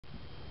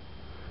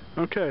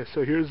Okay,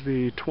 so here's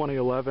the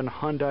 2011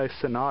 Hyundai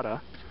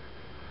Sonata.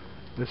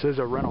 This is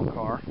a rental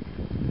car,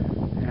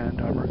 and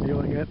I'm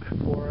reviewing it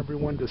for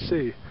everyone to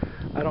see.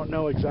 I don't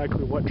know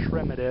exactly what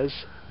trim it is.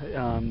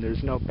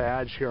 There's no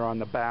badge here on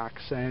the back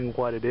saying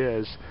what it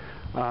is,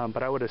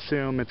 but I would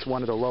assume it's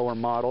one of the lower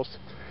models.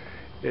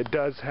 It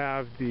does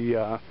have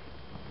the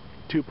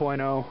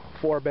 2.0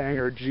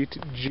 four-banger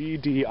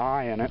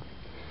GDI in it,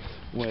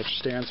 which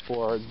stands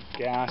for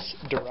gas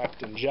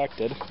direct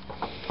injected.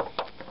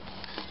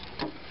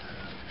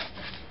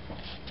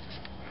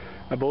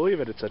 I believe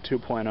it's a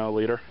 2.0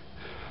 liter.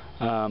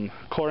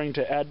 According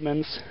to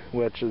Edmunds,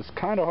 which is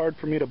kind of hard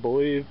for me to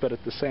believe, but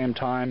at the same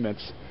time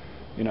it's,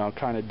 you know,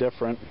 kind of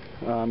different.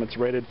 It's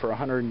rated for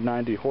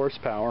 190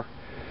 horsepower.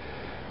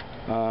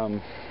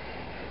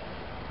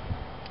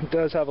 It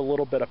does have a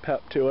little bit of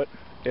pep to it.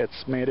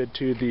 It's mated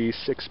to the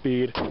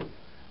 6-speed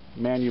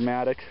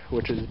Manumatic,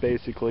 which is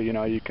basically, you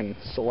know, you can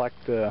select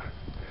the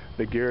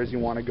gears you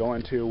want to go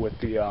into with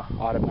the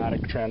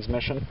automatic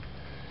transmission.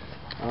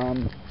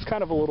 It's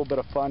kind of a little bit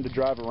of fun to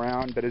drive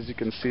around, but as you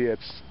can see,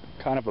 it's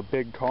kind of a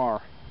big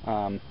car.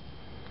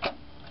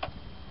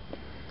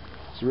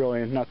 It's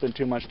really nothing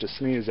too much to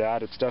sneeze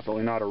at. It's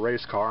definitely not a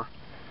race car.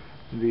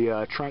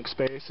 The trunk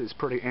space is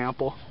pretty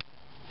ample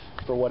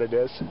for what it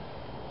is.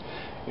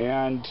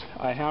 And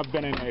I have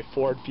been in a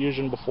Ford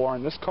Fusion before,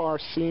 and this car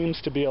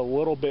seems to be a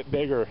little bit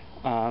bigger.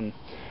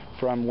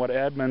 From what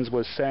Edmunds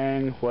was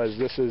saying, was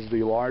this is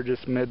the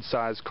largest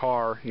mid-size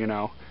car, you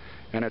know,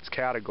 in its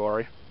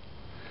category.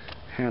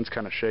 Hand's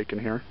kind of shaking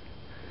here.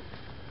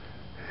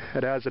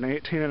 It has an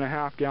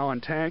 18.5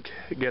 gallon tank.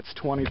 It gets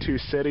 22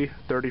 city,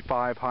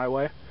 35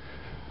 highway.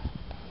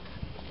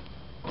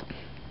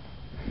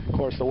 Of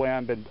course, the way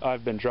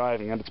I've been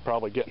driving it, it's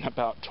probably getting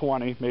about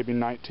 20, maybe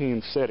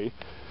 19 city.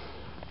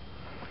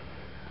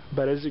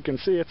 But as you can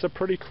see, it's a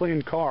pretty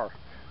clean car,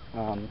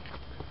 at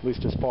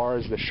least as far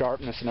as the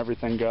sharpness and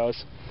everything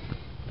goes.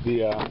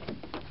 The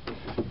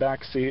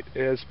back seat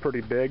is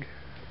pretty big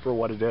for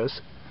what it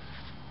is.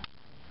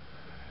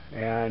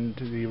 And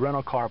the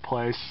rental car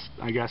place,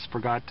 I guess,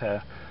 forgot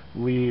to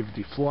leave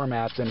the floor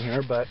mats in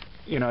here, but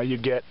you know, you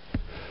get,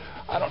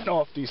 I don't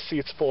know if these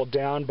seats fold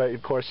down, but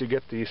of course you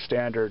get the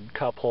standard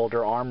cup holder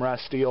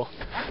armrest deal.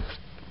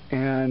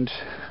 And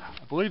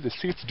I believe the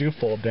seats do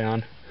fold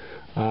down.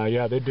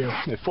 Yeah, they do.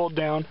 They fold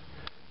down,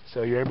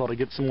 so you're able to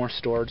get some more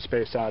storage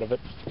space out of it.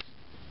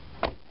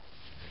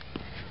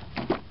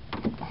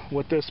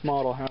 What this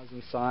model has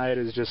inside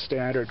is just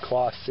standard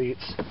cloth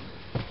seats.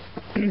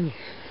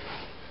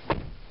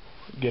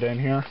 Get in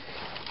here.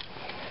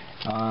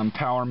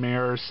 Power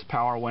mirrors,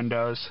 power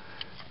windows,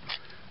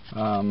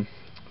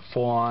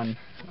 full-on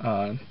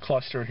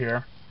cluster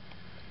here.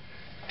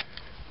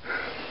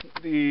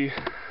 The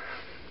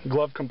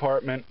glove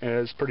compartment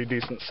is pretty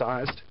decent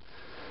sized.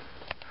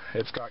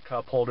 It's got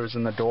cup holders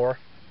in the door,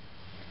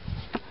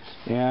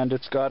 and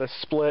it's got a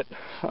split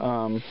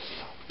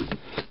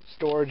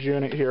storage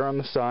unit here on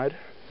the side,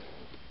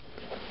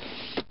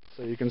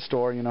 so you can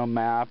store, you know,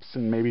 maps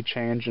and maybe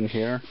change in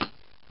here.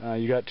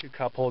 You got two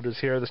cup holders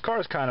here. This car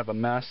is kind of a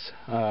mess.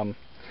 I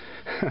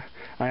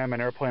am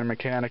an airplane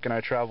mechanic and I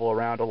travel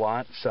around a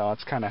lot, so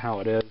that's kind of how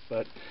it is.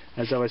 But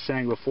as I was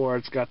saying before,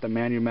 it's got the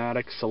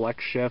Manumatic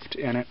select shift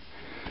in it.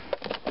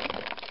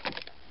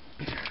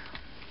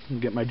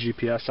 Get my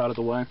GPS out of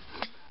the way.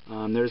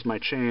 There's my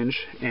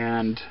change,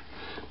 and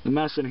the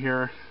mess in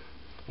here,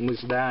 at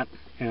least that,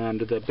 and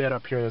the bit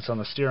up here that's on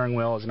the steering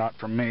wheel is not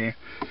from me.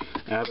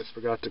 I just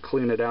forgot to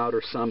clean it out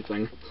or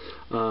something.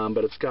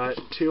 But it's got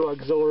two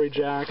auxiliary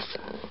jacks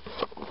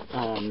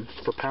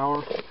for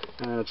power,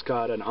 and it's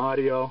got an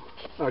audio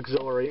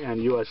auxiliary and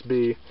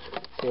USB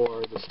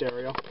for the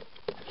stereo.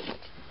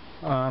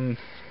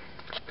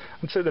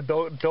 I'd say the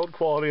build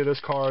quality of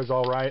this car is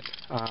alright.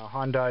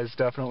 Hyundai's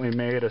definitely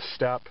made a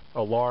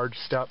large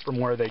step from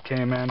where they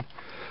came in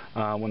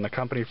when the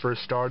company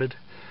first started.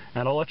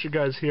 And I'll let you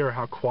guys hear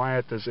how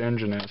quiet this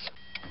engine is.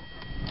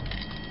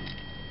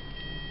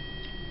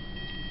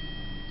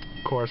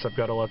 Of course, I've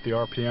got to let the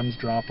RPMs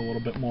drop a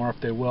little bit more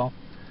if they will.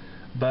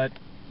 But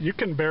you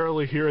can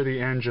barely hear the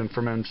engine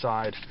from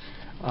inside.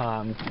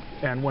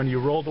 And when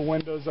you roll the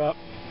windows up,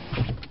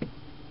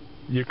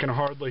 you can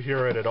hardly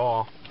hear it at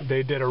all.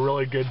 They did a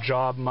really good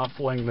job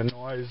muffling the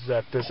noise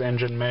that this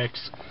engine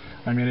makes.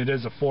 I mean, it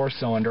is a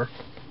 4-cylinder.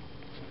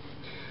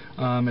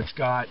 It's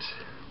got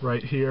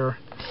right here,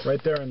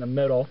 right there in the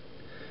middle,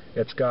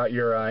 it's got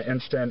your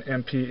instant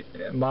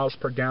miles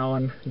per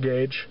gallon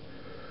gauge.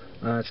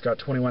 It's got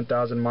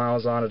 21,000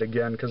 miles on it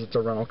again because it's a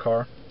rental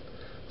car.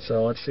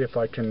 So let's see if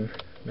I can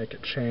make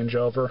it change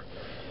over.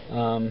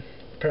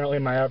 Apparently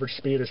my average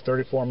speed is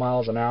 34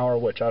 miles an hour,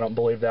 which I don't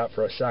believe that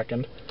for a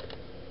second.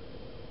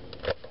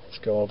 Let's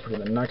go over to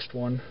the next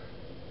one.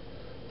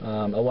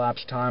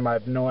 Elapsed time, I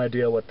have no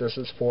idea what this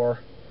is for.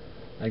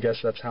 I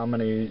guess that's how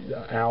many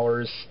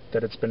hours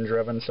that it's been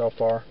driven so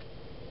far.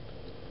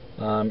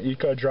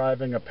 Eco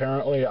driving,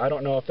 apparently, I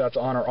don't know if that's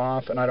on or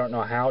off, and I don't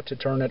know how to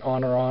turn it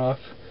on or off.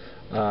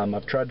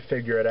 I've tried to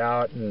figure it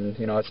out, and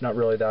you know, it's not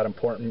really that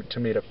important to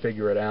me to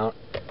figure it out.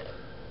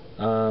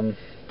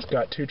 It's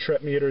got 2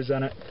 trip meters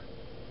in it,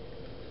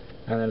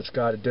 and then it's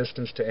got a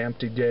distance to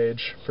empty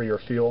gauge for your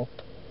fuel.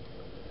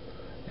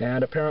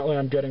 And apparently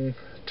I'm getting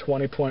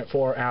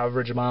 20.4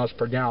 average miles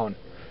per gallon,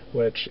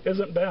 which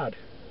isn't bad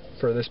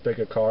for this big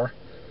a car.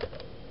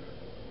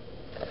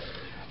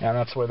 And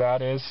that's where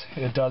that is.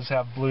 It does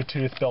have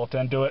Bluetooth built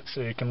into it,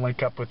 so you can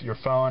link up with your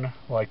phone,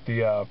 like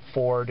the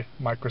Ford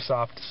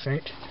Microsoft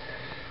Sync.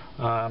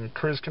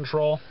 Cruise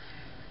control,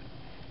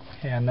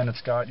 and then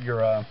it's got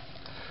your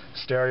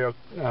stereo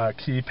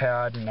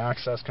keypad and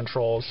access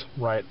controls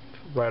right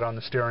on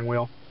the steering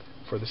wheel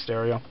for the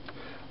stereo.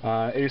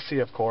 AC,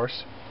 of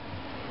course.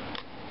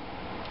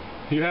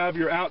 You have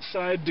your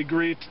outside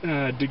degree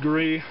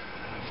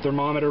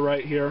thermometer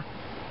right here.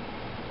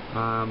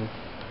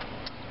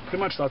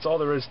 Pretty much that's all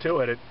there is to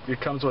it.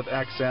 It comes with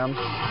XM.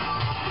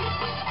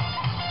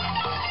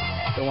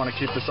 Don't want to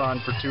keep this on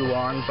for too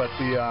long, but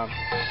the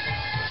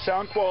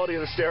sound quality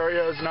of the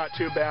stereo is not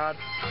too bad.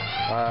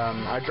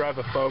 I drive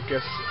a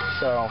Focus,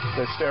 so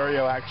the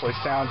stereo actually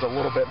sounds a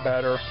little bit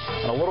better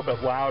and a little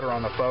bit louder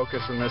on the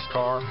Focus in this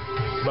car,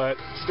 but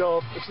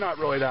still, it's not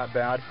really that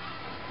bad.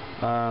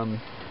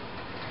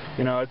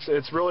 You know,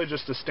 it's really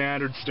just a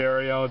standard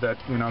stereo that,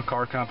 you know,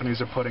 car companies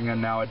are putting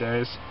in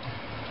nowadays.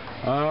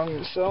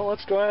 So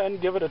let's go ahead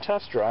and give it a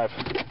test drive.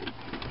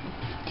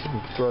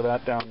 Throw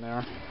that down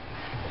there.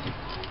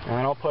 And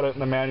I'll put it in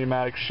the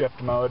manumatic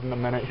shift mode in a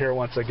minute here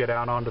once I get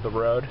out onto the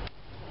road.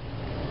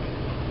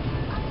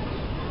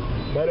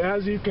 But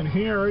as you can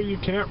hear, you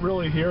can't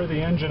really hear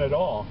the engine at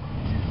all.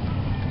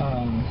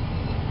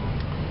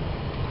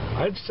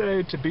 I'd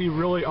say, to be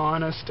really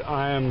honest,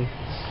 I am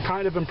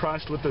kind of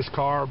impressed with this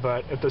car,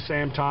 but at the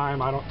same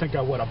time, I don't think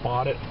I would have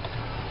bought it.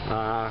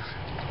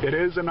 It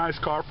is a nice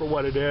car for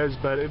what it is,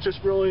 but it's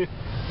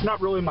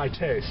not really my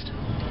taste.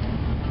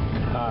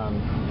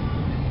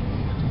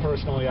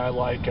 Personally, I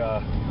like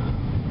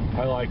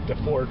the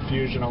Ford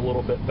Fusion a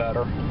little bit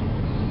better.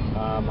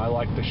 I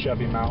like the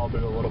Chevy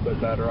Malibu a little bit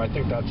better. I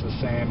think that's the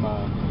same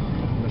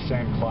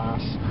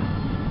class.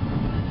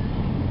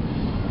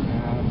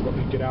 And let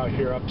me get out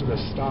here up to the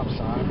stop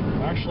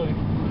sign. Actually,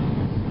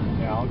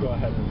 yeah, I'll go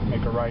ahead and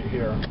make a right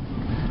here.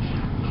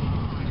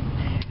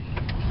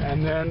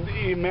 And then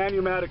the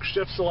manumatic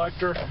shift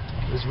selector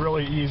is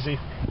really easy.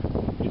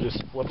 You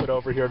just flip it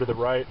over here to the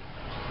right,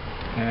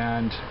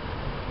 and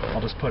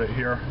I'll just put it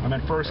here. I'm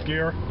in first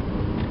gear,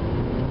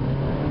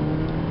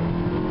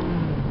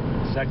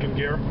 second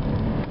gear.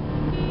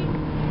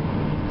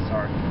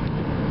 Sorry,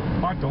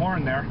 honked the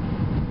horn there.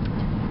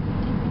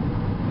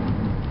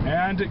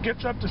 And it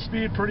gets up to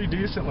speed pretty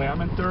decently.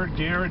 I'm in third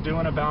gear,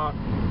 doing about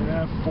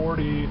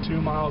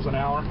 42 miles an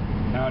hour.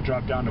 Now I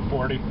dropped down to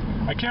 40.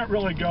 I can't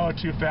really go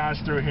too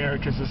fast through here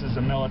because this is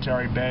a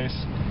military base,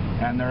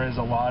 and there is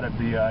a lot of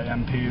the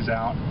MPs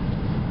out.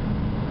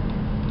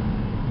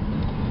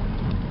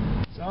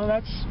 So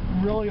that's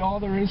really all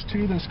there is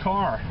to this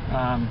car.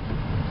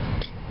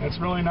 It's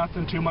really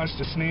nothing too much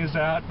to sneeze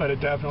at, but it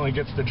definitely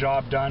gets the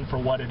job done for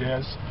what it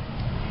is.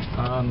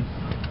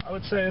 I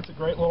would say it's a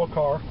great little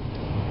car.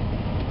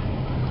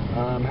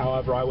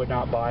 However, I would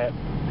not buy it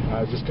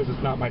just because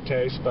it's not my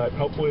taste, but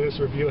hopefully this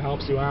review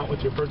helps you out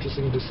with your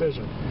purchasing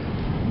decision.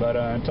 But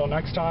until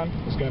next time,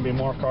 there's going to be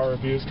more car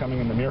reviews coming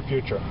in the near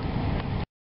future.